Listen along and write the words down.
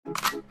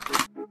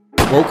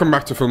Welcome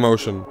back to Full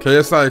Motion.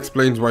 KSI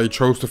explains why he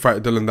chose to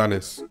fight Dillon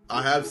Danis.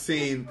 I have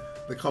seen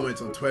the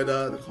comments on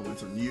Twitter, the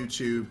comments on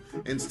YouTube,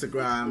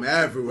 Instagram,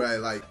 everywhere.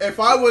 Like, if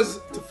I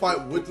was to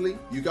fight Woodley,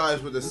 you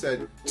guys would have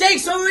said,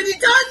 Jake's already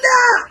done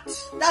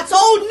that! That's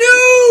old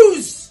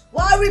news!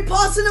 Why are we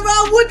passing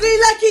around Woodley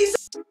like he's...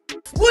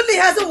 Woodley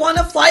hasn't won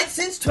a fight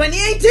since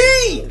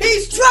 2018!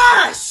 He's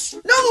trash!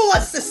 No one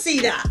wants to see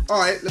that!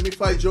 alright, let me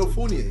fight Joe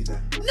Fournier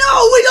then.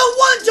 No, we don't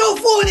want Joe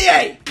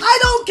Fournier! I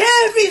don't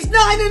care if he's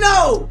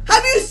 9-0!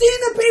 Have you seen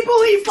the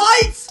people he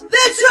fights?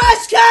 They're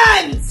trash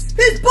cans!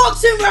 His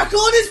boxing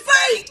record is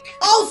fake!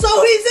 Also,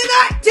 he's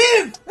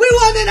inactive! We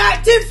want an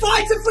active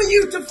fighter for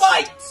you to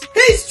fight!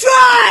 He's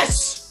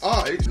trash!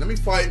 Alright, let me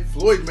fight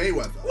Floyd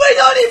Mayweather. We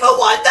don't even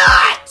want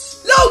that!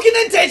 Logan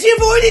and Deji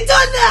have already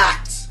done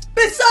that!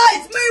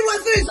 Besides,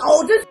 Mayweather is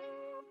old as...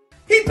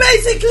 He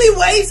basically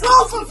weighs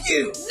half of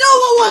you! No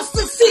one wants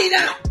to see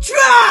that!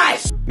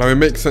 Trash! Now it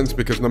makes sense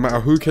because no matter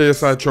who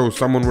KSI chose,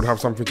 someone would have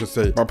something to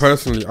say. But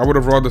personally, I would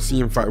have rather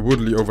seen him fight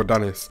Woodley over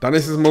Danis.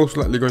 Danis is most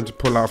likely going to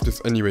pull out of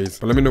this anyways.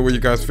 But let me know what you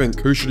guys think.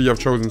 Who should he have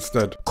chosen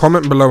instead?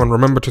 Comment below and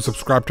remember to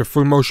subscribe to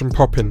Full Motion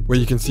Poppin', where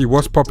you can see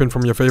what's poppin'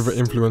 from your favourite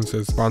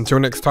influencers. But until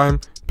next time,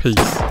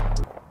 peace.